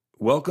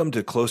Welcome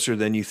to Closer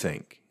Than You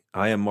Think.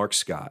 I am Mark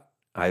Scott.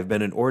 I have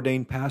been an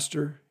ordained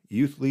pastor,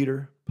 youth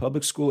leader,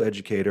 public school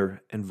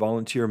educator, and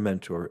volunteer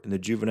mentor in the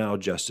juvenile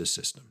justice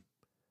system.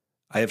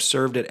 I have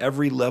served at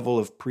every level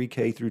of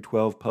pre-K through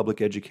 12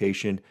 public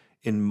education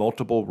in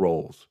multiple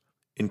roles,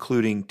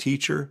 including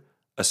teacher,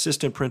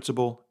 assistant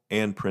principal,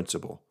 and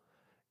principal.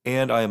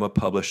 And I am a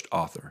published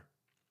author.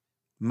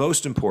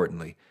 Most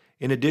importantly,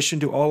 in addition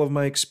to all of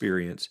my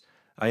experience,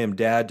 I am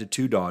dad to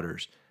 2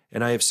 daughters,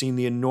 and I have seen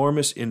the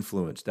enormous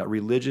influence that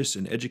religious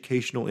and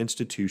educational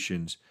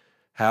institutions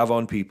have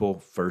on people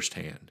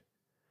firsthand.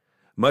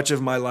 Much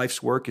of my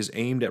life's work is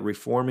aimed at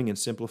reforming and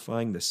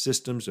simplifying the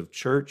systems of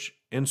church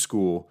and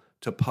school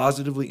to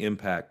positively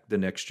impact the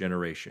next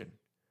generation.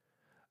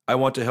 I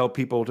want to help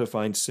people to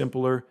find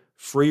simpler,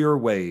 freer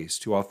ways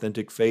to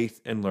authentic faith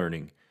and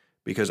learning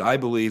because I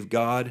believe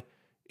God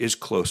is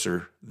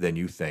closer than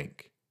you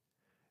think.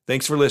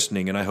 Thanks for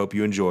listening, and I hope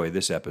you enjoy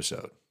this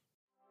episode.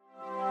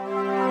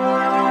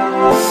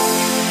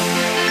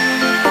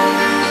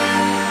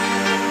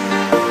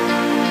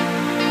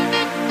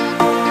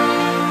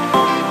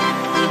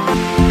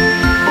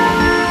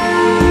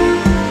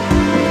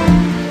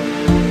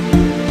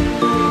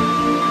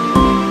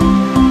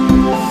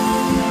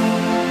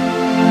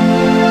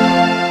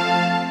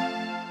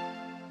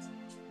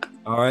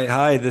 All right.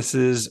 Hi, this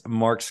is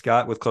Mark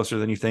Scott with Closer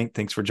Than You Think.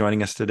 Thanks for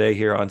joining us today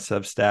here on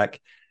Substack.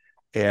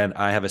 And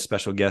I have a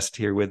special guest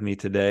here with me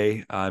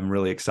today. I'm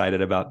really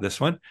excited about this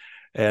one.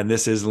 And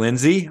this is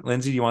Lindsay.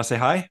 Lindsay, do you want to say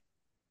hi?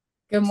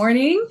 Good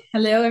morning.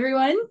 Hello,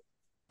 everyone.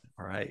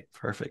 All right,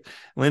 perfect.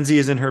 Lindsay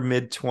is in her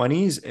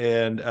mid-20s,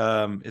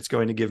 and it's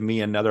going to give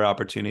me another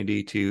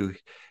opportunity to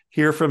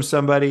hear from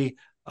somebody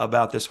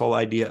about this whole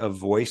idea of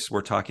voice.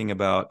 We're talking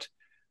about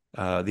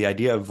the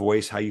idea of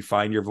voice, how you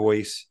find your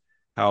voice,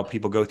 how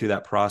people go through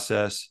that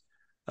process.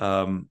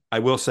 I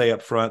will say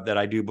up front that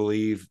I do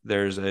believe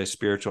there's a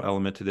spiritual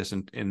element to this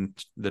in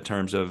the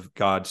terms of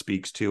God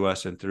speaks to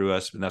us and through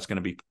us, and that's going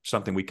to be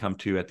something we come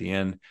to at the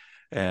end.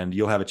 And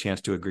you'll have a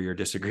chance to agree or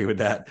disagree with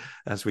that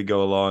as we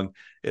go along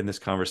in this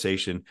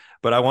conversation.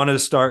 But I wanted to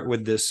start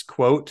with this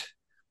quote.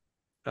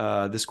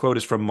 This quote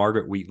is from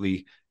Margaret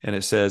Wheatley, and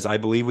it says, "I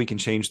believe we can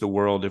change the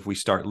world if we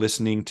start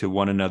listening to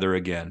one another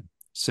again.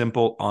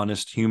 Simple,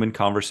 honest, human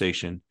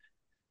conversation.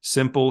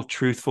 Simple,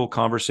 truthful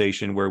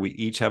conversation where we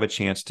each have a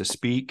chance to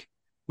speak,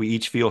 we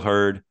each feel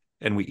heard,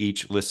 and we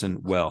each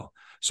listen well."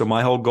 So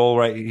my whole goal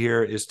right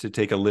here is to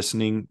take a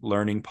listening,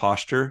 learning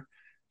posture.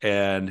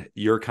 And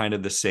you're kind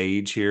of the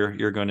sage here.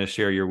 You're going to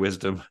share your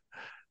wisdom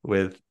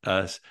with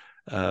us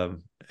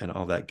and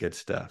all that good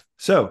stuff.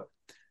 So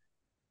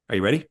are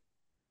you ready?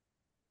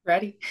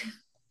 Ready.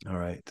 All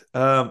right.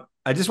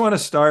 I just want to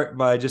start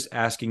by just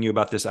asking you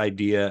about this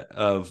idea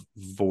of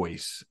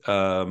voice.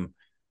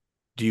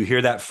 Do you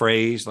hear that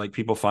phrase, like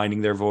people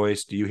finding their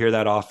voice? Do you hear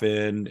that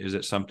often? Is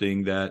it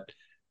something that,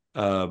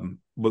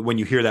 when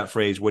you hear that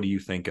phrase, what do you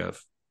think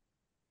of?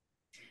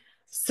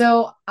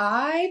 So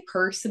I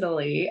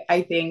personally,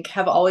 I think,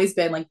 have always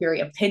been like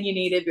very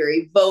opinionated,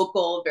 very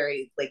vocal,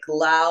 very like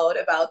loud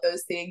about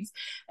those things.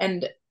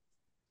 And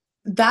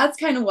that's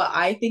kind of what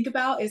I think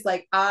about is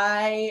like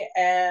I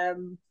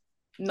am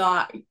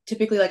not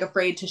typically like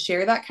afraid to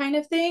share that kind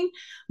of thing.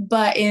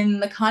 But in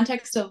the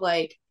context of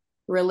like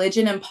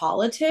religion and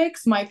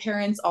politics, my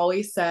parents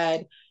always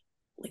said,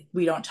 like,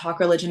 we don't talk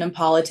religion and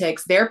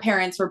politics. Their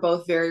parents were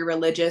both very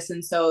religious.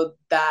 And so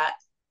that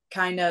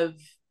kind of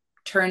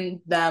turned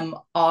them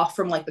off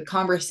from like the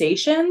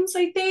conversations,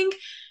 I think.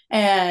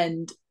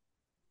 And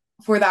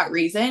for that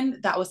reason,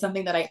 that was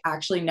something that I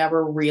actually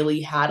never really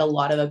had a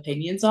lot of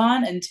opinions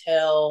on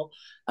until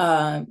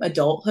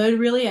adulthood,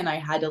 really. And I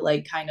had to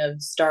like kind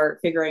of start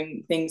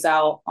figuring things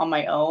out on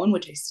my own,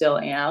 which I still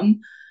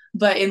am.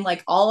 But in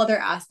like all other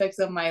aspects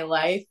of my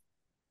life,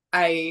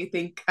 I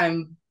think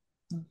I'm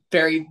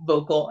very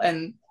vocal.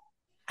 And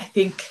I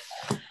think,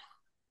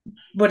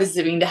 what does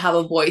it mean to have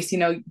a voice?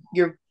 You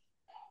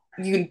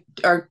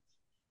are,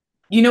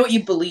 you know what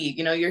you believe,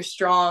 you're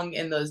strong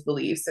in those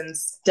beliefs and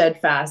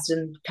steadfast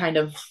and kind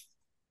of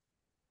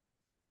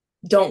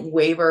don't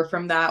waver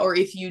from that. Or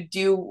if you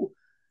do,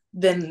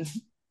 then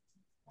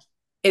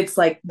it's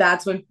like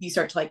that's when you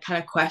start to like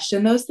kind of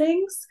question those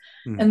things.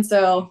 Mm. And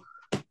so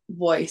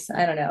voice,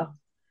 I don't know.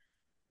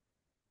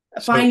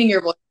 So Finding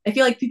your voice. I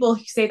feel like people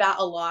say that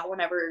a lot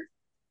whenever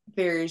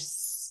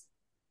there's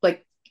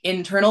like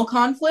internal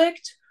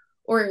conflict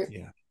or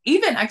yeah,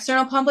 even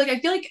external conflict. I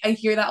feel like I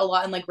hear that a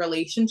lot in like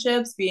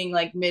relationships, being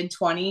like mid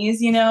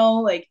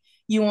 20s, like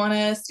you want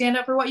to stand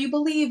up for what you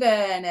believe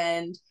in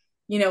and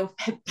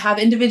have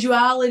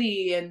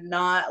individuality and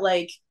not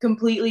like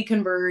completely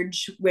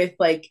converge with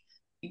like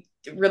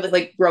really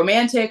like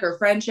romantic or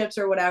friendships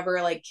or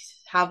whatever, like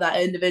have that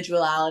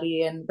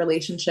individuality in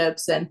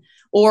relationships and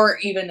or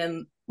even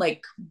in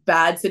like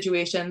bad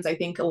situations. I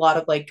think a lot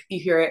of like you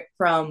hear it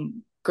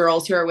from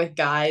girls who are with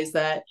guys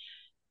that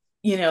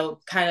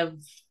kind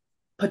of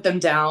put them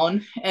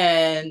down,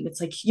 and it's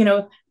like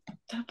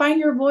find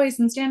your voice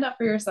and stand up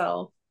for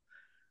yourself.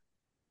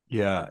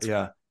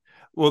 yeah.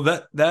 Well,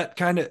 that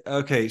kind of,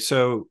 okay.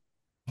 So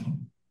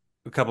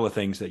couple of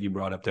things that you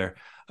brought up there.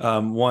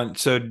 One,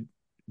 so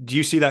do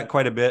you see that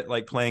quite a bit,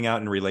 like playing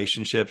out in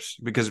relationships?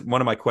 Because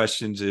one of my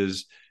questions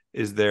is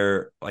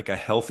there like a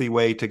healthy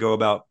way to go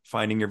about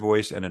finding your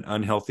voice and an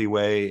unhealthy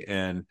way?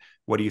 And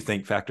what do you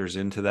think factors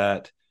into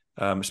that?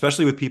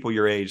 Especially with people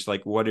your age,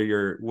 like what are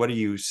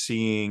you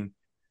seeing?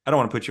 I don't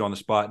want to put you on the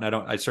spot, and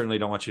I certainly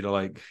don't want you to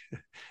like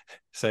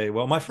say,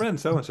 well, my friend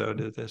so-and-so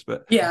did this,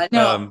 Yeah,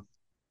 no. um,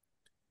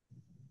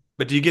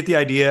 but do you get the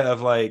idea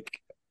of like,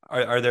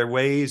 are there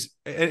ways,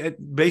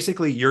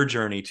 basically your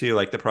journey too,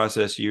 like the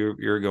process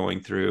you're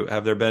going through?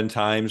 Have there been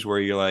times where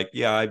you're like,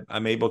 yeah,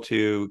 I'm able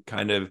to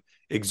kind of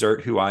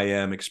exert who I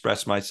am,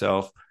 express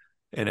myself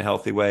in a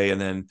healthy way, and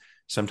then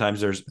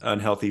sometimes there's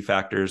unhealthy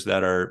factors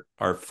that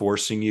are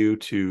forcing you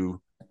to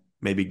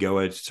maybe go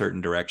a certain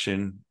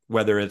direction,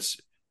 whether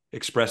it's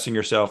expressing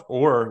yourself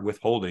or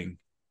withholding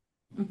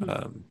Mhm.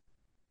 um,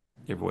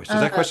 your voice.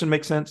 Does that Uh, question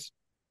make sense?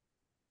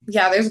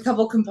 yeah, there's a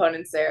couple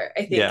components there.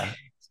 I think Yeah.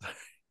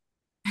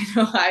 I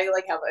know I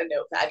like have a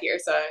notepad here,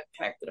 so I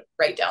kind of gonna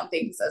write down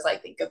things as I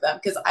think of them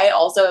because I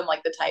also am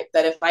like the type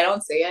that if I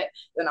don't say it,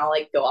 then I'll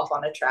like go off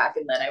on a track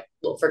and then I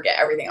will forget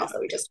everything else Yeah.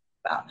 that we just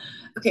talked about.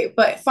 Okay,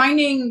 but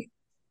finding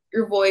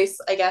your voice,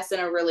 I guess, in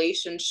a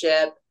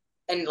relationship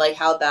and like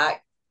how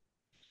that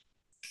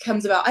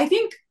comes about, I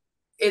think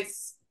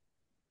it's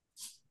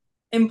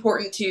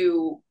important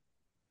to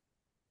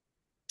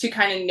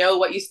kind of know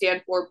what you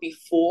stand for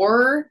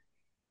before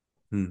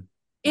Hmm.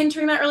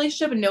 entering that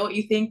relationship and know what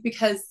you think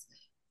because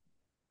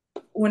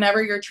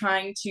whenever you're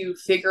trying to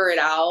figure it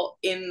out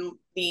in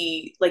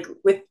the like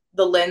with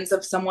the lens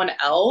of someone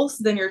else,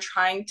 then you're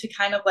trying to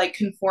kind of like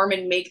conform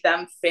and make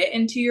them fit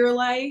into your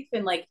life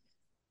and like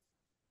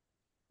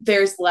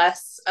there's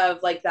less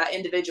of like that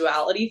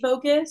individuality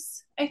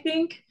focus, I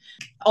think.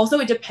 Also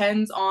it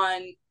depends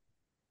on,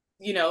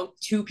 you know,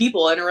 two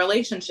people in a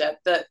relationship,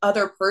 the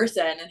other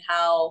person and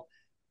how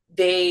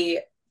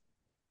they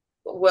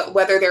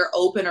whether they're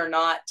open or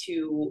not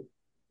to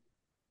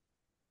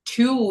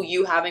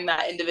you having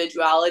that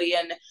individuality.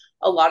 And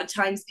a lot of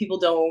times people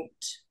don't,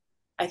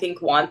 I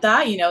think, want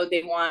that. You know,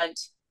 they want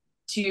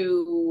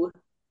to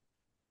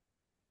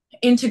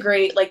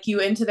integrate like you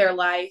into their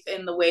life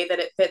in the way that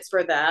it fits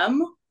for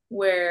them,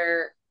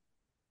 where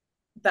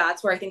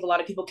that's where I think a lot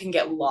of people can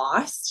get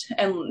lost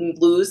and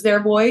lose their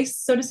voice,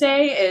 so to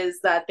say, is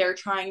that they're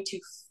trying to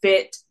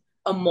fit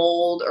a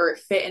mold or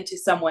fit into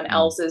someone Hmm.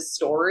 else's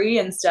story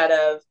instead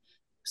of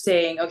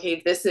saying,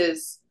 okay, this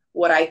is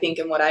what I think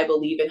and what I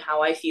believe and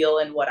how I feel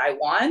and what I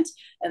want.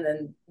 And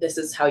then this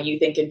is how you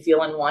think and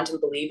feel and want and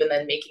believe. And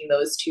then making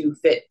those two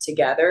fit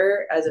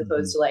together as Hmm.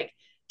 opposed to like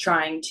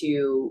trying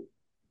to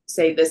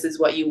say, this is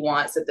what you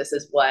want. So this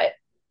is what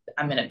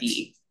I'm going to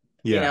be,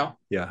 you Yeah. know?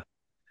 Yeah.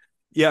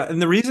 Yeah.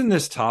 And the reason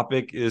this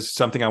topic is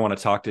something I want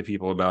to talk to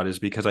people about is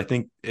because I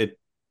think it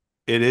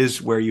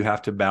is where you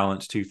have to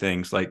balance two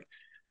things. Like,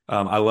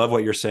 I love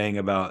what you're saying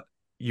about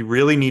you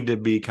really need to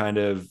be kind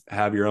of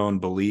have your own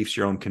beliefs,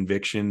 your own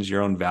convictions,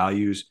 your own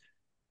values,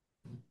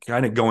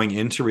 kind of going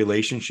into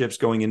relationships,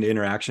 going into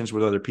interactions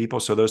with other people.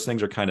 So those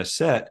things are kind of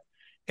set.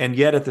 And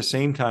yet at the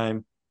same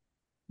time,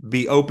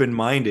 be open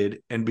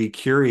minded and be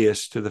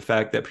curious to the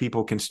fact that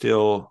people can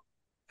still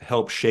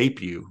help shape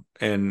you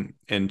and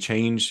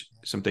change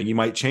something. You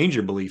might change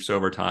your beliefs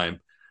over time,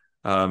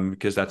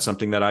 because that's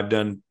something that I've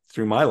done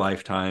through my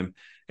lifetime.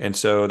 And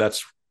so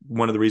that's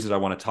one of the reasons I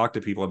want to talk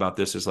to people about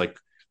this is like,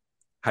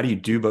 how do you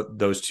do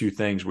those two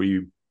things where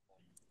you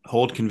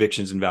hold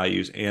convictions and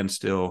values and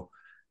still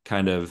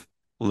kind of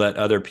let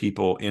other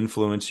people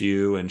influence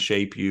you and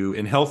shape you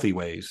in healthy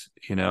ways,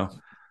 you know?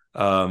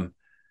 Um,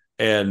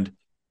 and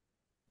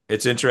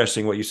it's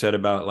interesting what you said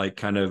about like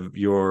kind of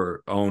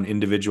your own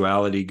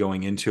individuality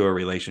going into a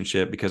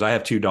relationship, because I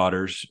have two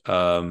daughters,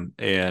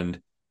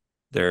 and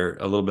they're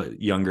a little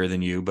bit younger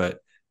than you, but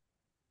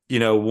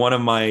one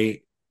of my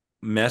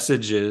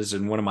messages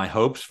and one of my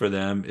hopes for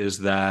them is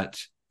that,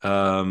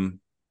 um,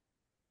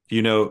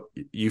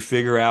 you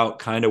figure out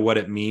kind of what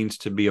it means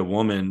to be a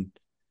woman.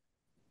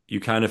 You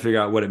kind of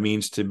figure out what it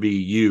means to be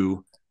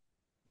you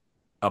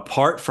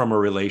apart from a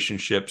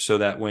relationship so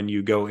that when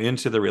you go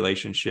into the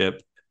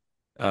relationship,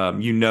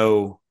 you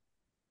know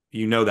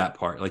that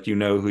part, like,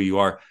 who you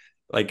are.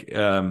 Like,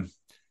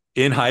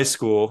 in high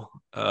school,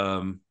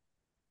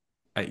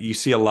 you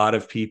see a lot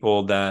of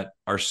people that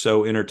are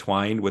so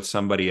intertwined with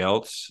somebody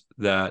else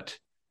that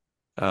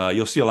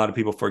you'll see a lot of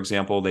people, for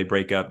example, they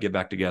break up, get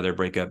back together,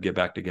 break up, get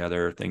back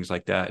together, things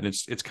like that. And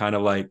it's kind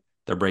of like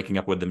they're breaking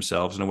up with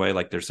themselves in a way.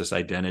 Like there's this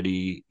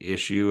identity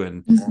issue,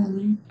 and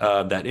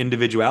Mm-hmm. that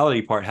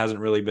individuality part hasn't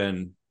really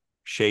been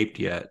shaped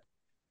yet.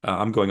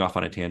 I'm going off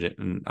on a tangent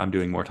and I'm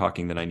doing more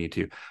talking than I need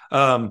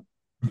to.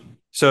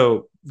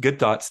 So good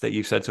thoughts that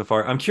you've said so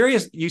far. I'm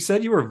curious. You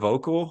said you were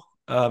vocal,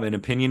 and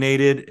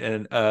opinionated,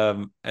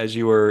 and as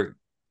you were,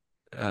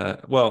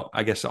 well,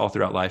 I guess all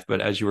throughout life,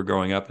 but as you were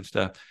growing up and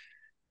stuff.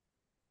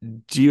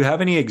 Do you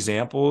have any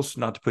examples,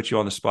 not to put you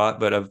on the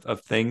spot, but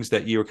of things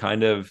that you were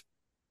kind of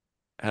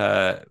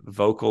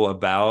vocal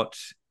about,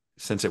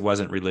 since it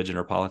wasn't religion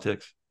or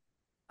politics?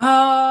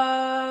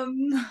 I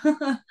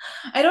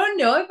don't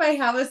know if I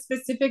have a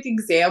specific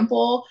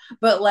example,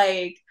 but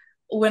like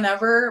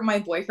whenever my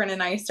boyfriend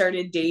and I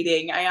started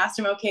dating, I asked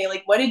him, okay,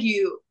 like what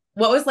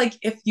was like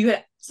if you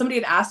had somebody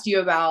had asked you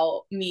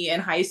about me in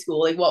high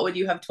school, like what would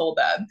you have told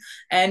them?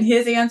 And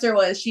his answer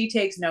was she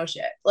takes no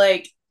shit.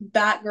 Like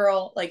that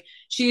girl, like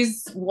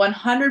she's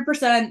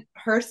 100%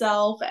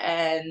 herself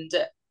and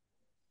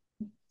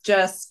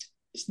just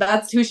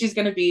that's who she's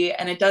going to be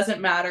and it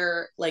doesn't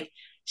matter like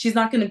she's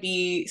not going to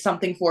be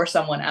something for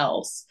someone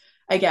else,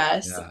 I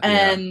guess. Yeah,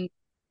 yeah. And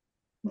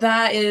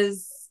that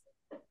is,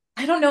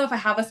 I don't know if I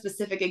have a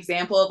specific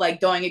example of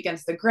like going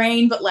against the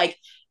grain, but like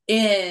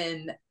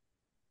in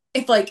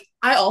if like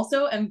I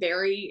also am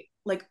very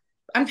like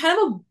I'm kind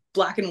of a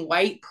black and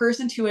white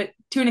person to it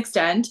to an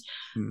extent.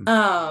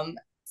 Mm.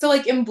 So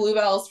like in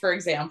Bluebells, for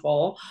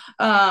example,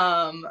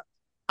 I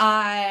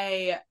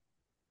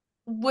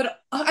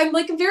I'm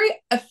like a very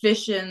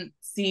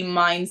efficiency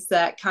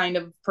mindset kind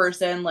of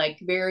person, like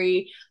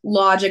very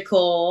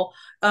logical.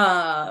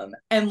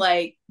 And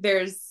like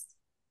there's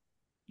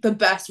the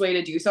best way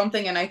to do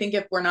something. And I think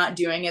if we're not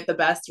doing it the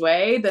best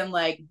way, then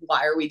like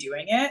why are we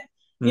doing it?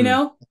 You Mm.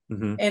 know?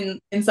 Hmm. And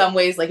in some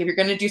ways, like if you're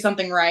gonna do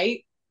something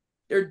right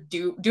or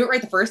do it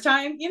right the first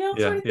time, sort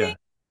Yeah, of thing.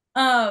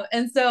 yeah.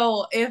 And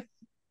so if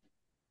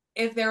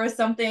there was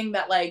something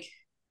that like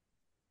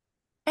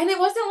and it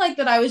wasn't like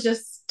that I was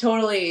just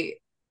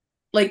totally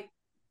like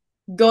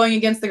going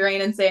against the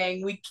grain and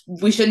saying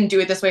we shouldn't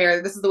do it this way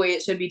or this is the way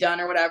it should be done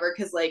or whatever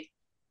because like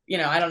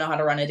I don't know how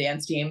to run a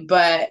dance team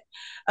but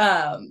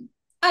I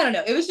don't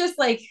know, it was just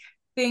like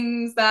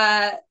things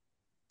that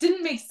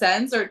didn't make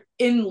sense or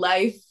in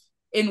life,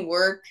 in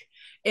work,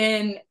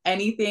 in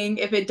anything.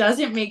 If it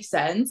doesn't make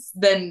sense,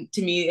 then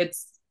to me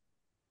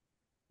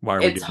Why are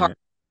we it's doing hard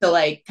it? to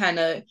like kind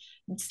of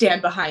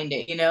stand behind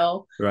it,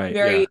 Right.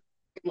 Yeah. very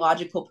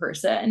logical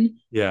person.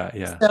 Yeah.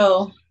 Yeah.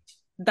 So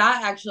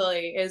that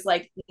actually is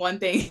like one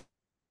thing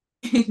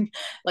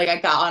like I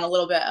got on a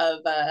little bit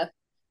of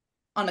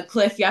on a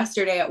cliff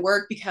yesterday at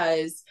work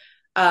because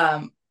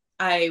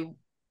I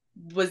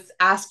was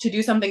asked to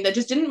do something that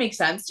just didn't make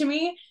sense to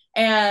me,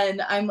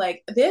 and I'm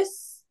like,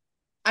 this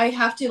I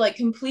have to like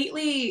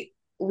completely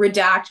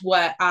redact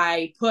what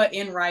I put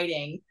in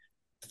writing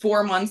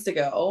 4 months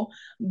ago,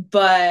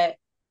 but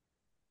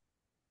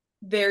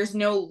there's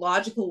no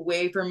logical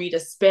way for me to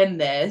spin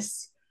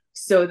this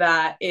so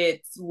that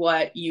it's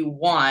what you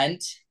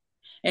want.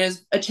 And it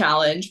was a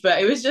challenge,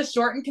 but it was just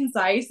short and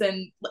concise.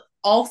 And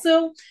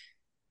also,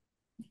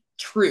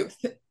 truth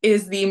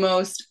is the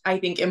most, I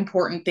think,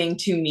 important thing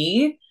to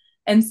me.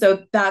 And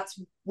so that's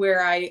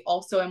where I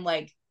also am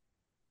like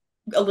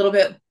a little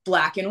bit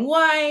black and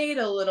white,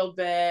 a little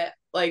bit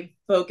like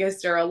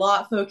focused or a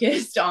lot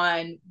focused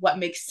on what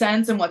makes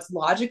sense and what's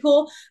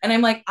logical. And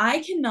I'm like, I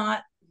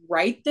cannot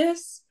write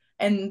this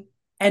and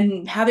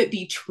have it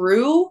be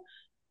true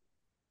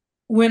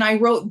when I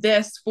wrote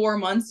this 4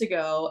 months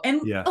ago.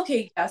 And Yeah.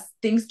 okay, yes,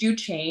 things do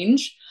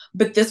change,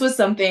 but this was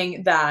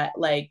something that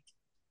like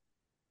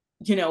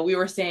we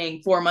were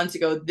saying 4 months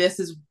ago,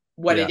 this is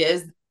what Yeah. it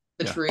is,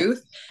 the Yeah.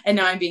 truth. And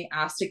now I'm being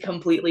asked to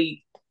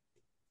completely,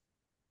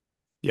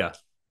 Yeah.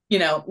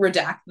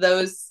 redact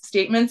those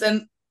statements.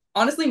 And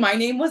honestly, my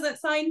name wasn't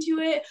signed to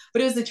it,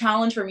 but it was a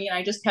challenge for me. And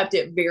I just kept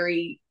it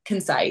very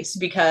concise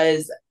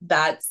because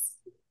that's,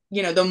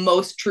 the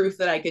most truth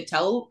that I could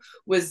tell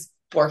was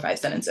 4 or 5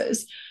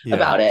 sentences Yeah.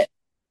 about it.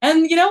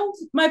 And,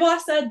 my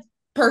boss said,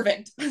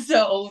 perfect.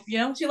 So,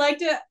 she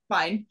liked it,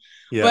 fine.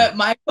 Yeah. But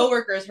my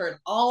coworkers heard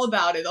all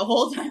about it the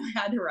whole time I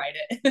had to write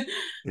it.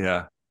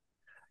 Yeah.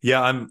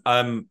 Yeah.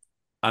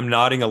 I'm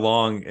nodding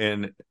along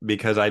and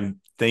because I'm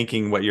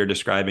thinking what you're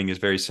describing is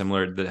very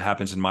similar that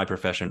happens in my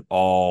profession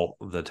all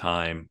the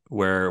time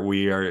where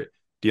we are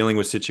dealing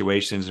with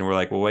situations and we're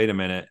like, well, wait a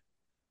minute.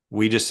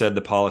 We just said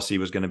the policy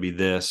was going to be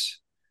this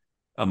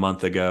a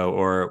month ago,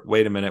 or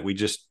wait a minute, we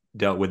just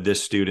dealt with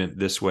this student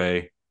this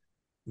way.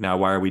 Now,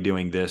 why are we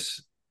doing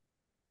this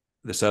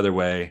other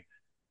way?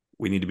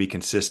 We need to be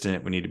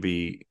consistent. We need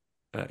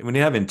to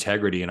have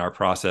integrity in our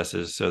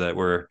processes so that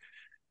we're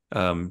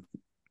um,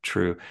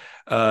 true.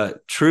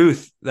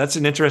 Truth. That's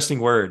an interesting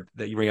word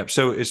that you bring up.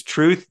 So is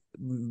truth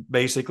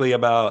basically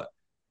about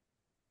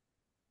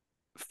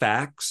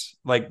facts,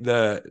 like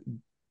the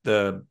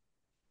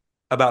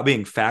about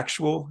being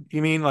factual?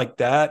 You mean like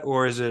that,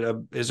 or is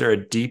there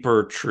a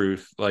deeper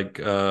truth, like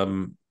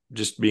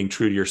just being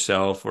true to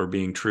yourself or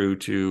being true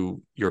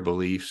to your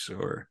beliefs?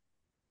 Or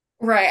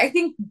Right. I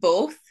think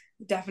both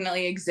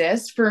definitely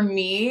exist. For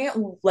me,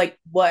 like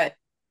what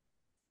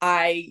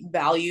I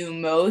value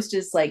most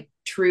is like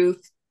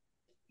truth,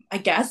 I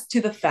guess,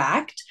 to the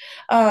fact.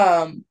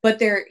 But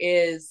there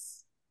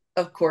is,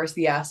 of course,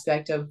 the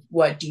aspect of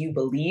what do you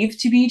believe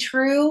to be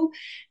true?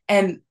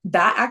 And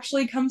that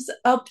actually comes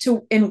up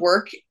to in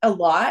work a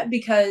lot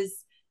because,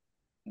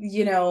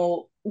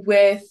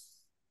 with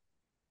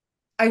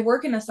I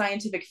work in a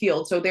scientific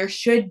field, so there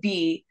should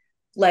be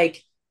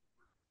like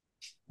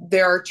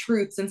there are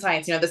truths in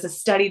science. This is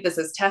studied, this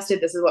is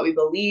tested, this is what we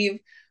believe.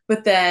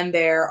 But then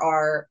there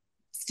are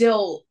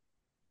still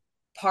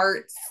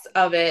parts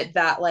of it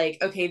that like,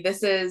 okay,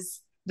 this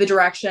is the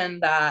direction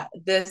that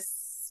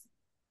this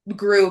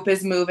group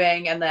is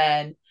moving, and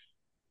then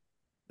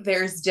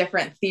there's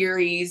different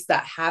theories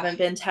that haven't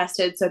been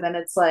tested, so then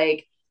it's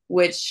like,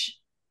 which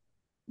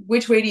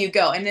way do you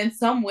go? And in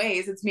some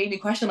ways it's made me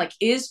question, like,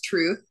 is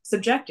truth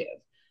subjective?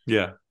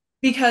 Yeah.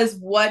 Because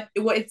what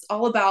it's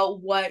all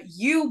about what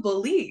you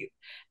believe.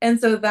 And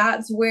so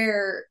that's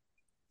where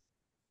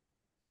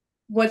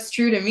what's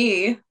true to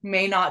me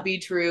may not be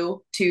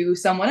true to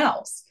someone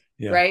else,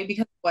 Yeah. right?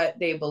 Because what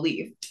they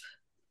believe.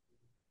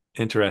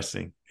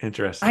 Interesting. I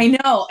Interesting.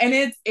 know. And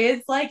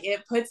it's like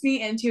it puts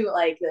me into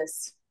like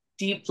this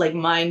deep like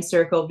mind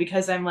circle,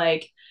 because I'm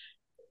like,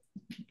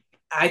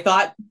 I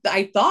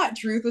thought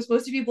truth was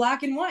supposed to be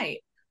black and white,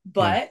 Yeah.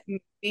 but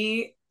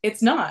maybe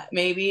it's not.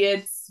 Maybe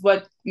it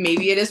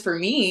is for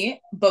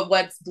me, but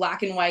what's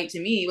black and white to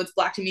me, what's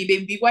black to me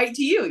may be white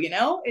to you, you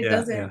know? It Yeah.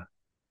 doesn't Yeah. it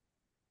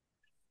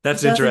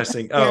That's doesn't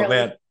interesting. Oh man,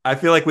 necessarily. I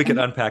feel like we could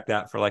unpack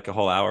that for like a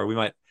whole hour. We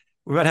might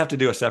have to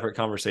do a separate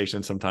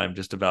conversation sometime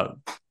just about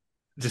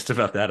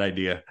that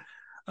idea.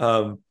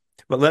 Um,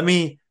 but let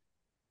me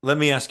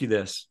ask you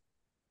this: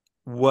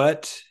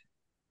 what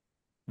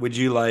would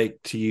you like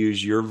to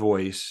use your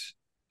voice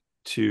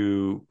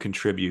to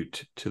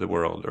contribute to the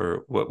world,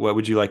 or what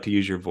would you like to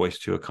use your voice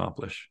to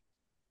accomplish?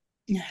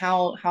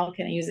 How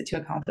can I use it to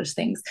accomplish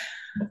things?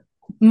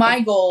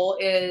 My goal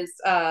is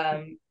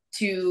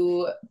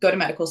to go to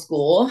medical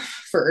school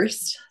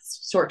first,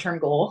 short term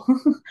goal.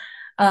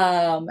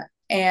 um,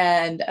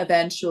 and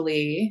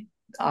eventually,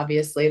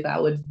 obviously,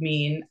 that would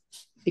mean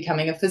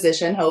becoming a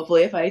physician,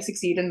 hopefully, if I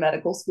succeed in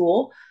medical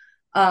school.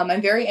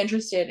 I'm very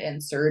interested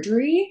in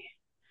surgery.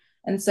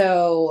 And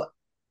so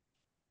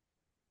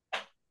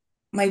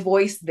my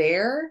voice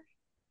there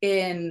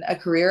in a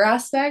career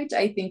aspect,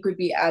 I think, would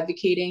be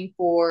advocating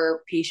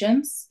for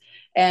patients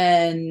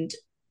and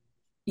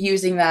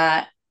using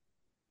that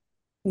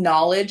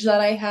knowledge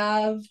that I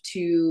have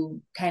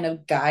to kind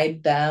of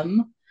guide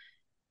them,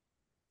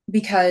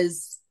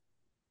 because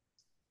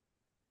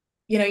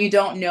you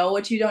don't know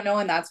what you don't know,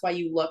 and that's why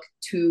you look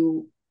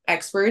to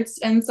experts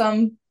in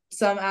some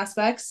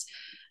aspects.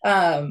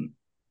 um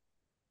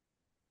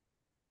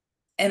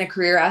in a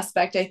career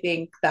aspect, I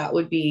think that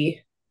would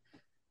be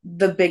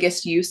the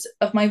biggest use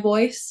of my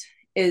voice,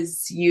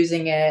 is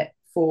using it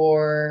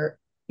for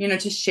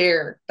to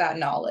share that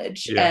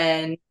knowledge. Yeah.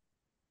 And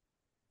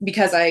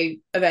because I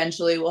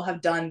eventually will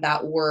have done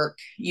that work,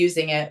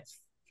 using it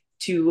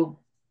to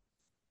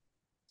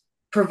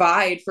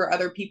provide for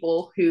other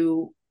people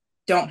who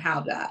don't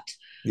have that.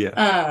 Yeah.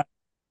 Um,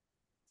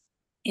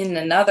 in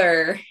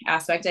another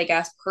aspect, I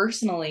guess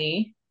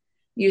personally,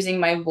 using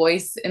my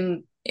voice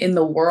in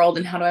the world,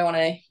 and how do I want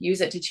to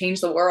use it to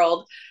change the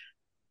world?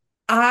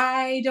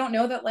 I don't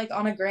know that like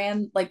on a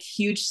grand, like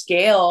huge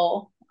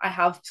scale, I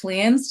have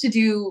plans to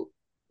do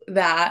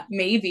that.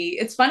 Maybe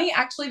it's funny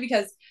actually,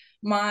 because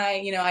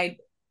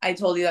I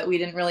told you that we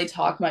didn't really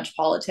talk much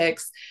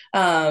politics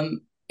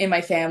in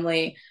my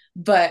family,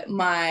 but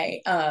my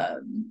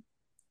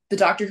the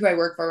doctor who I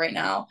work for right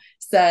now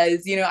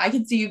says, I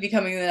can see you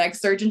becoming the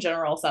next Surgeon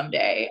General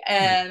someday.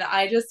 And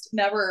I just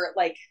never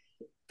like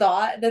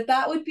thought that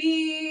that would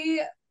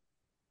be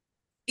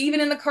even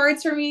in the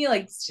cards for me,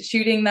 like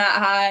shooting that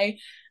high.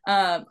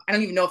 I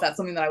don't even know if that's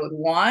something that I would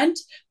want,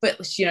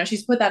 but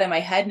she's put that in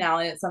my head now,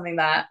 and it's something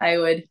that I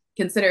would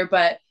consider.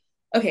 But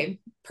okay,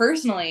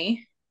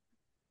 personally,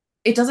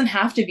 it doesn't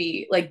have to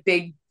be like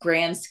big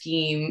grand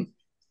scheme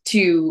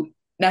to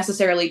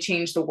necessarily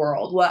change the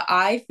world. What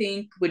I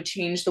think would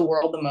change the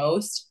world the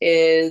most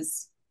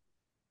is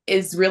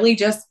really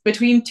just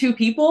between two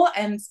people,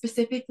 and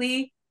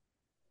specifically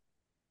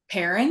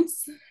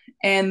parents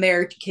and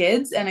their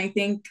kids. And I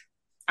think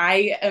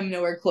I am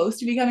nowhere close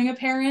to becoming a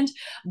parent,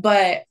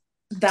 but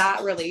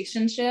that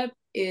relationship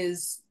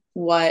is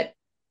what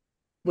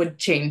would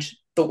change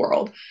the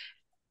world,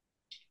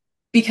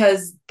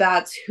 because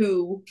that's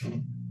who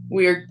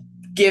we're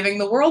giving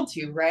the world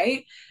to,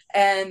 right?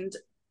 And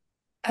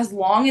as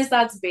long as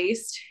that's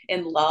based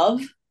in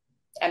love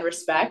and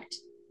respect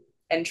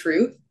and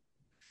truth,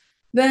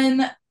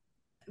 then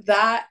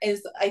that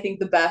is, I think,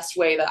 the best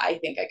way that I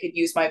think I could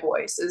use my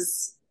voice,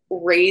 is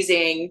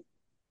raising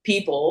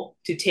people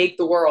to take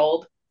the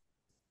world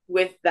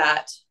with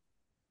that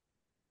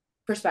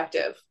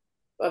perspective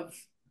of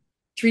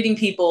treating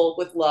people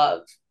with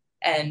love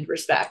and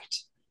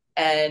respect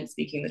and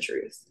speaking the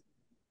truth.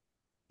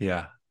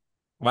 Yeah.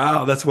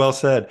 Wow, that's well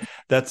said.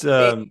 That's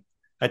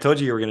I told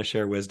you were going to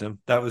share wisdom.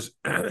 That was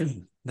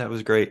that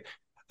was great.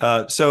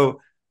 So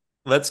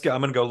let's go.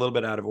 I'm going to go a little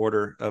bit out of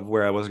order of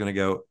where I was going to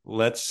go.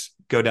 Let's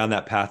go down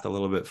that path a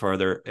little bit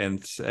further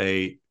and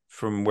say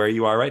from where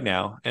you are right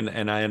now.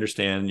 And I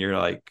understand you're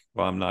like,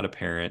 well, I'm not a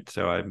parent,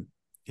 so I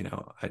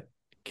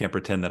can't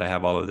pretend that I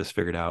have all of this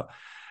figured out.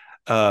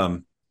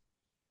 Um,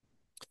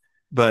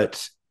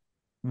 but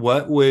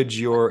what would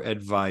your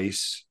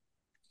advice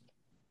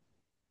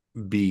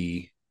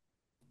be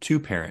to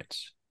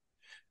parents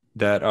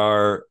that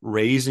are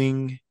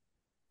raising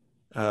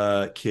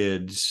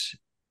kids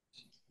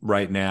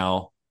right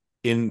now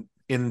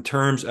in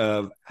terms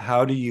of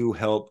how do you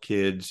help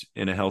kids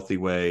in a healthy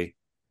way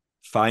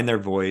find their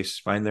voice,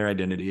 find their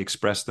identity,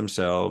 express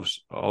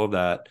themselves, all of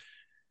that.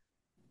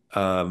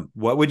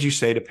 What would you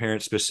say to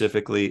parents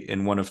specifically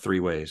in one of three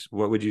ways?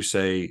 What would you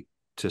say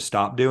to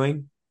stop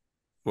doing?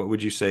 What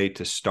would you say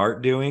to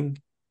start doing?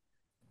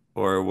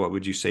 Or what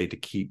would you say to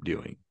keep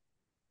doing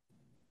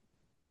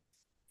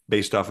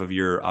based off of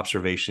your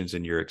observations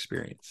and your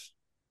experience?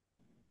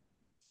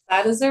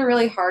 That is a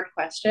really hard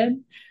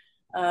question,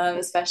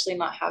 especially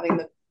not having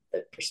the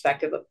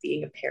perspective of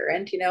being a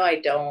parent. I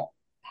don't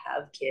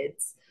have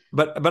kids.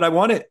 But I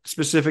want it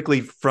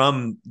specifically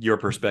from your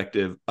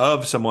perspective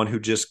of someone who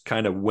just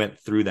kind of went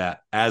through that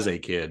as a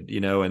kid,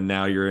 and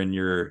now you're in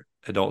your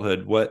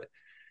adulthood. What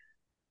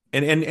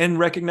and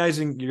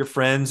recognizing your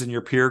friends and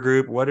your peer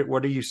group, what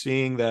are you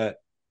seeing that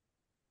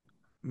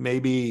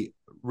maybe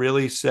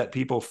really set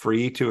people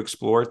free to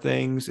explore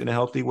things in a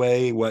healthy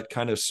way? What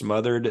kind of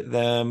smothered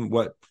them?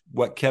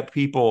 What kept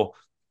people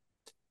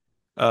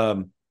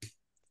um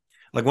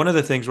like one of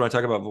the things when I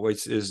talk about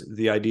voice is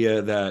the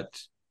idea that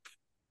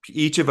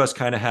each of us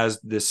kind of has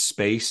this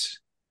space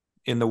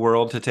in the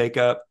world to take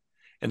up,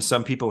 and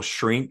some people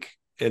shrink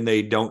and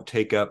they don't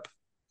take up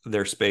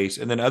their space,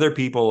 and then other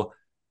people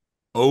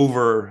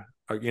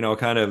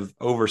kind of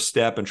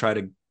overstep and try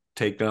to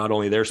take not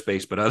only their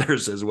space but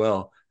others as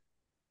well.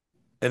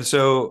 And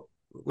so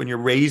when you're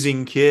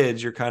raising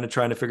kids, you're kind of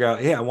trying to figure out,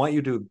 hey, I want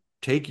you to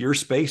take your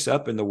space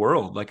up in the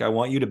world. Like I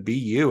want you to be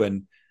you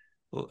and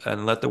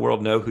let the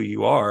world know who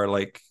you are.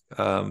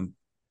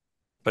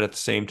 But at the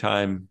same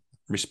time,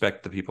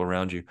 respect the people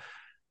around you.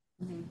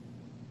 Mm-hmm.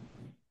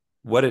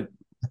 What did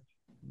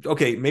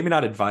okay, maybe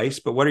not advice,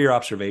 but what are your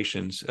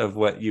observations of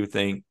what you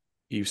think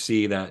you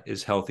see that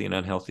is healthy and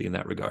unhealthy in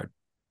that regard?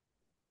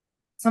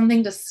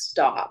 Something to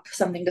stop,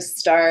 something to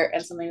start,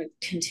 and something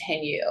to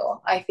continue.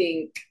 I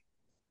think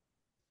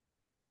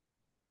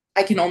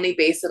I can only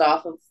base it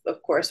off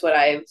of course, what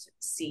I've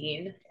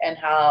seen and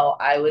how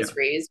I Yeah. was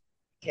raised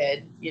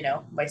kid,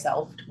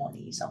 myself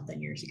 20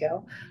 something years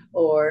ago,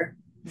 or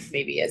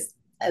maybe as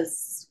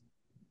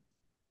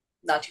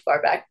not too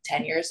far back,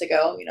 10 years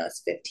ago,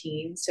 it's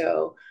 15.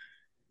 So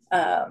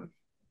um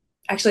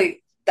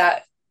actually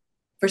that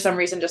for some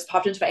reason just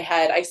popped into my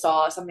head. I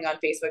saw something on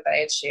Facebook that I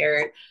had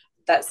shared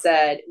that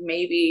said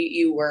maybe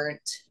you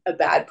weren't a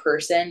bad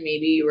person,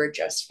 maybe you were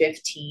just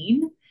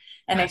 15.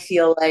 And I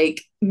feel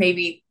like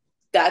maybe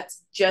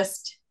that's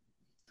just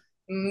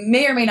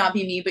may or may not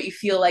be me, but you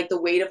feel like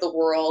the weight of the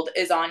world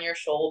is on your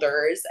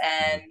shoulders.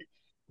 And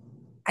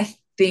I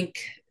think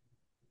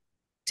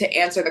to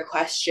answer the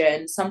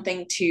question,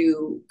 something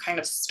to kind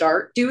of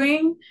start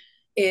doing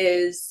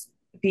is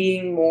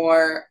being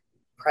more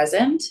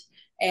present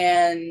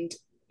and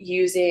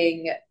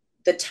using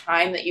the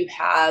time that you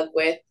have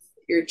with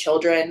your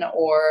children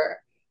or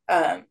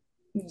um,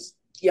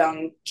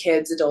 young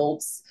kids,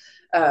 adults,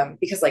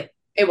 because like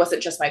it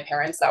wasn't just my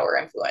parents that were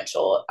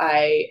influential.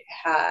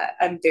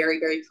 I'm very,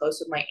 very close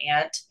with my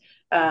aunt,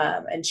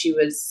 and she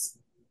was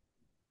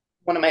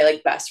one of my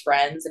like best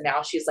friends, and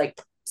now she's like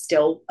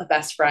still a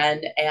best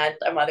friend and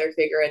a mother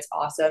figure. It's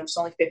awesome. She's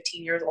only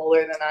 15 years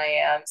older than I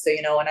am. So,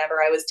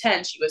 whenever I was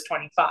 10, she was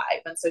 25.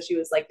 And so she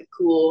was like the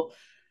cool,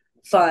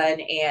 fun,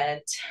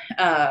 and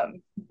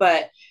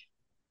but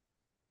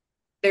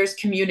there's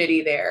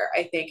community there,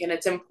 I think, and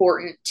it's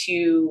important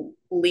to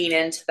lean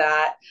into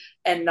that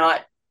and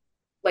not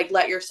like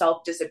let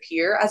yourself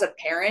disappear as a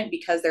parent,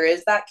 because there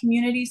is that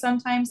community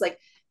sometimes. Like,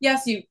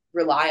 yes, you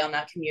rely on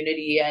that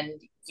community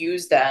and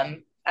use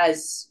them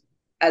as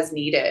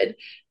needed,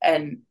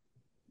 and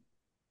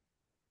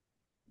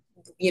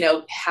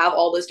have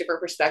all those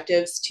different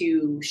perspectives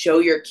to show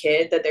your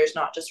kid that there's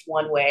not just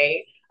one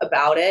way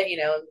about it,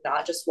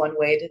 not just one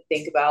way to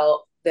think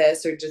about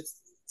this or just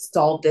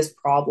solve this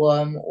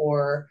problem,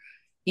 or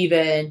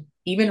even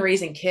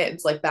raising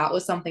kids. Like that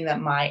was something that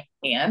my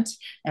aunt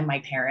and my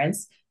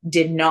parents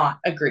did not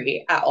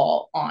agree at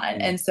all on.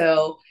 Mm. And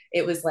so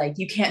it was like,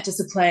 you can't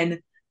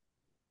discipline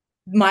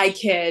my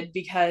kid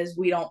because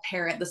we don't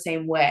parent the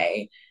same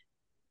way.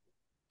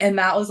 And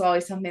that was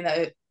always something that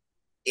it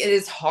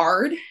is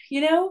hard,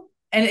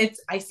 and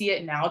I see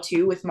it now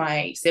too with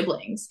my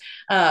siblings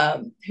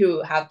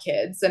who have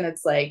kids, and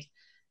it's like,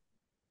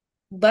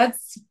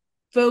 let's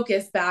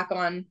focus back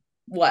on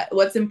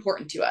what's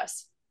important to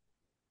us: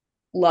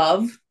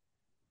 love,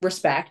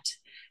 respect.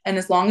 And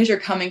as long as you're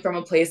coming from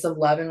a place of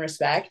love and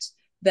respect,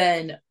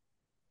 then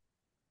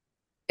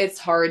it's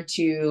hard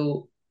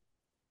to,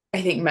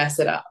 I think, mess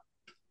it up.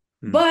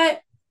 Hmm.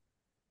 But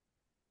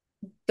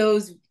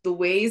the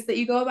ways that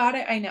you go about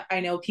it, I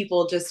know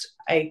people just,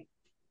 I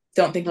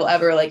don't think we'll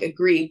ever like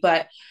agree.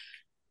 But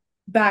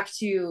back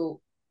to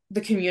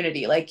the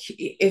community, like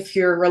if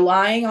you're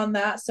relying on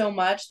that so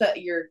much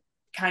that you're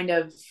kind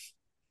of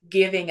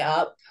giving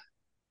up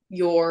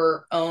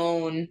your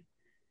own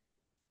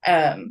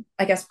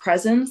I guess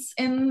presence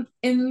in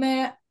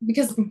that,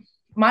 because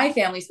my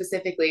family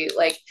specifically,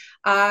 like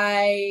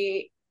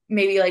I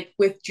maybe like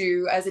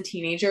withdrew as a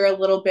teenager a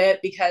little bit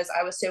because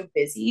I was so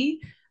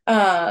busy,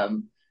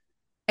 and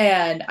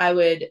I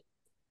would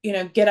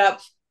get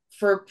up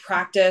for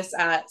practice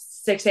at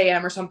 6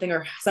 a.m. or something,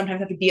 or sometimes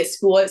have to be at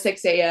school at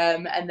 6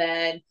 a.m. And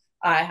then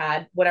I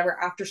had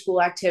whatever after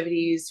school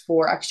activities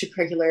for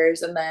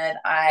extracurriculars. And then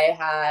I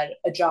had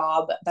a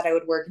job that I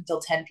would work until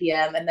 10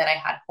 p.m. And then I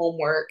had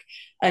homework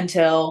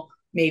until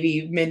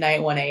maybe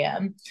midnight, 1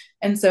 a.m.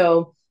 And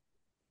so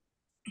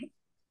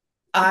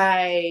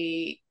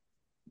I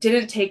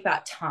didn't take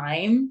that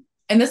time.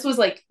 And this was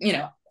like,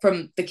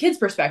 from the kids'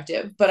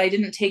 perspective, but I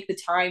didn't take the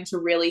time to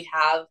really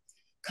have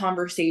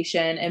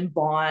conversation and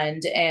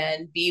bond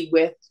and be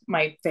with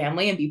my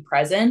family and be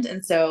present.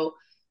 And so,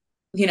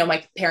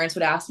 my parents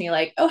would ask me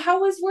like, "Oh,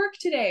 how was work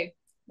today?"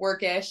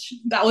 Workish.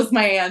 That was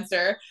my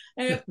answer.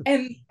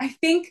 And I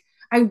think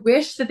I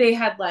wish that they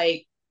had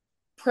like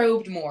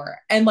probed more.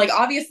 And like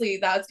obviously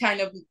that's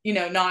kind of,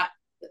 not,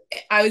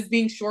 I was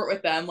being short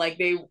with them. Like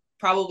they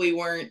probably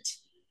weren't,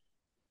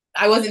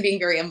 I wasn't being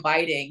very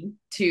inviting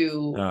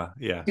Yeah. to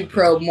Yeah.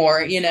 probe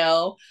more,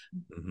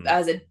 Hmm.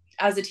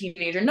 as a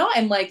teenager. Not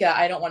in like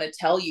I don't want to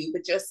tell you,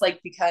 but just like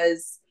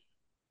because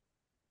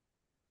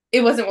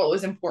it wasn't what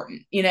was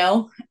important,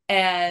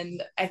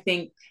 And I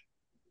think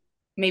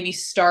maybe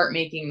start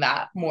making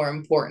that more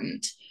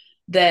important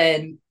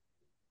than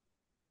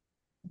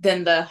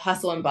than the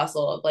hustle and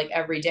bustle of like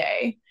every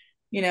day,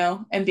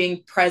 and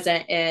being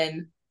present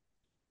in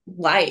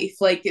life.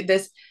 Like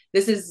this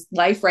is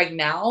life right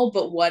now,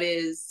 but what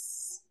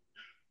is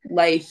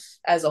life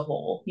as a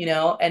whole,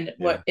 and Yeah.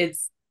 what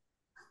it's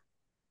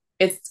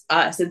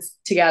us, it's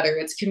together,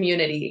 it's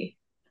community.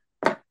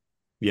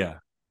 Yeah.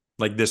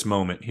 Like this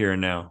moment here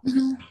and now.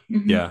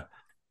 Mm-hmm. Yeah.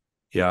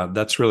 Yeah,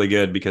 that's really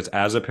good because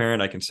as a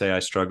parent, I can say I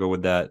struggle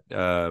with that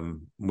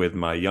with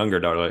my younger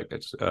daughter, like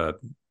it's a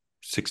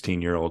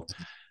 16-year-old,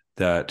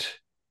 that,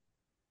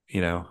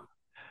 you know,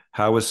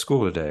 how was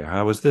school today?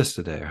 How was this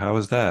today? How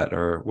was that?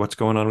 Or what's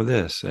going on with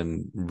this?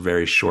 And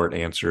very short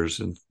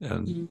answers. And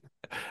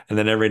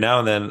then every now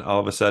and then, all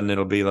of a sudden,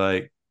 it'll be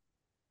like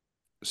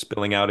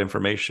spilling out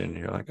information.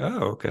 You're like,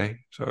 oh, okay.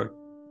 So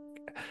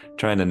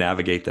trying to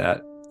navigate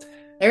that.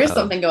 There is Um,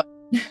 something going.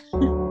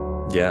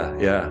 yeah,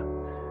 yeah.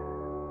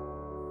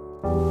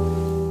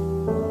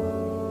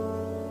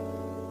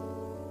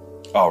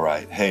 All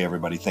right. Hey,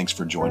 everybody. Thanks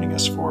for joining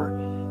us for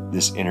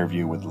this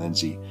interview with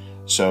Lindsay.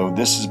 So,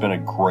 this has been a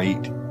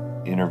great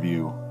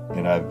interview,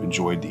 and I've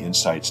enjoyed the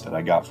insights that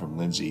I got from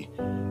Lindsay.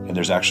 And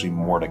there's actually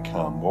more to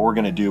come. What we're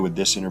going to do with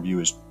this interview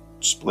is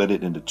split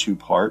it into two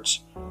parts.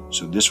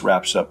 So, this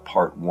wraps up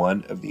part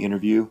one of the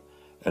interview,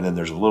 and then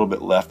there's a little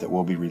bit left that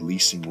we'll be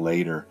releasing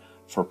later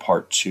for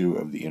part two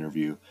of the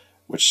interview,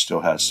 which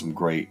still has some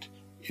great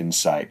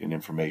insight and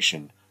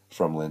information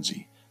from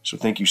Lindsay. So,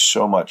 thank you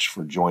so much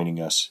for joining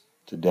us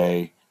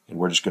today, and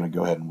we're just going to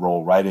go ahead and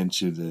roll right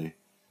into the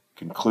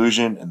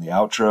conclusion and the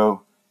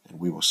outro, and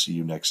we will see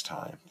you next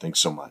time. Thanks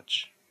so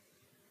much.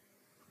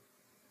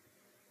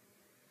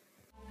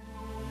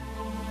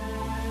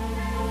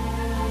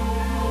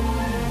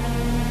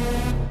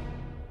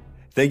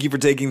 Thank you for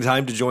taking the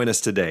time to join us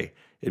today.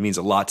 It means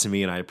a lot to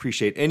me, and I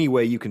appreciate any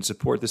way you can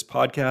support this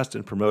podcast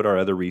and promote our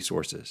other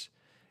resources.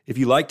 If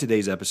you liked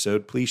today's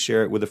episode, please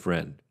share it with a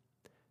friend.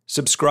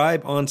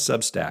 Subscribe on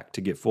Substack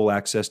to get full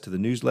access to the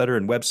newsletter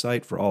and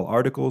website for all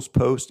articles,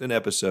 posts, and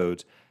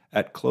episodes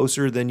at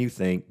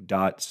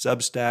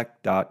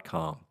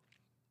closerthanyoutthink.substack.com.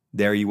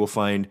 There you will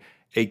find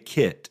a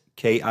kit,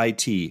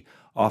 KIT,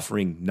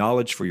 offering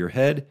knowledge for your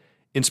head,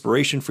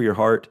 inspiration for your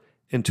heart,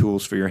 and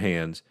tools for your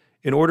hands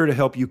in order to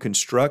help you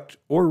construct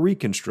or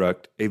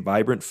reconstruct a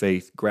vibrant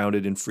faith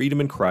grounded in freedom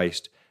in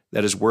Christ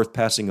that is worth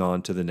passing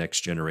on to the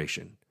next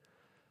generation.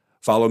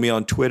 Follow me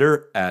on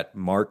Twitter at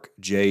Mark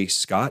J.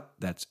 Scott.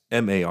 That's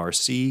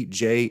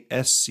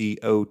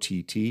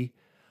MarkJScott.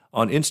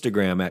 On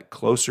Instagram at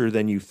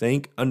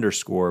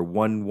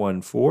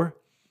closerthanyoutthink_114.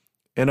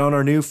 And on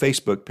our new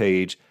Facebook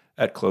page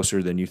at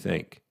Closer Than You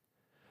Think.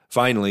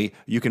 Finally,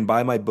 you can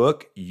buy my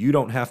book, You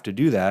Don't Have to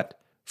Do That,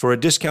 for a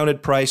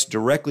discounted price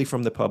directly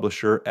from the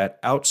publisher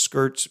at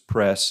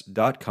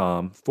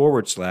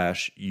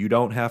outskirtspress.com/You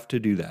Don't Have to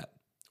Do That.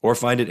 Or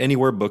find it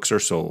anywhere books are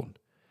sold.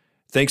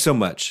 Thanks so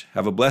much.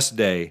 Have a blessed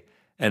day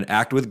and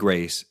act with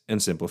grace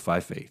and simplify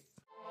faith.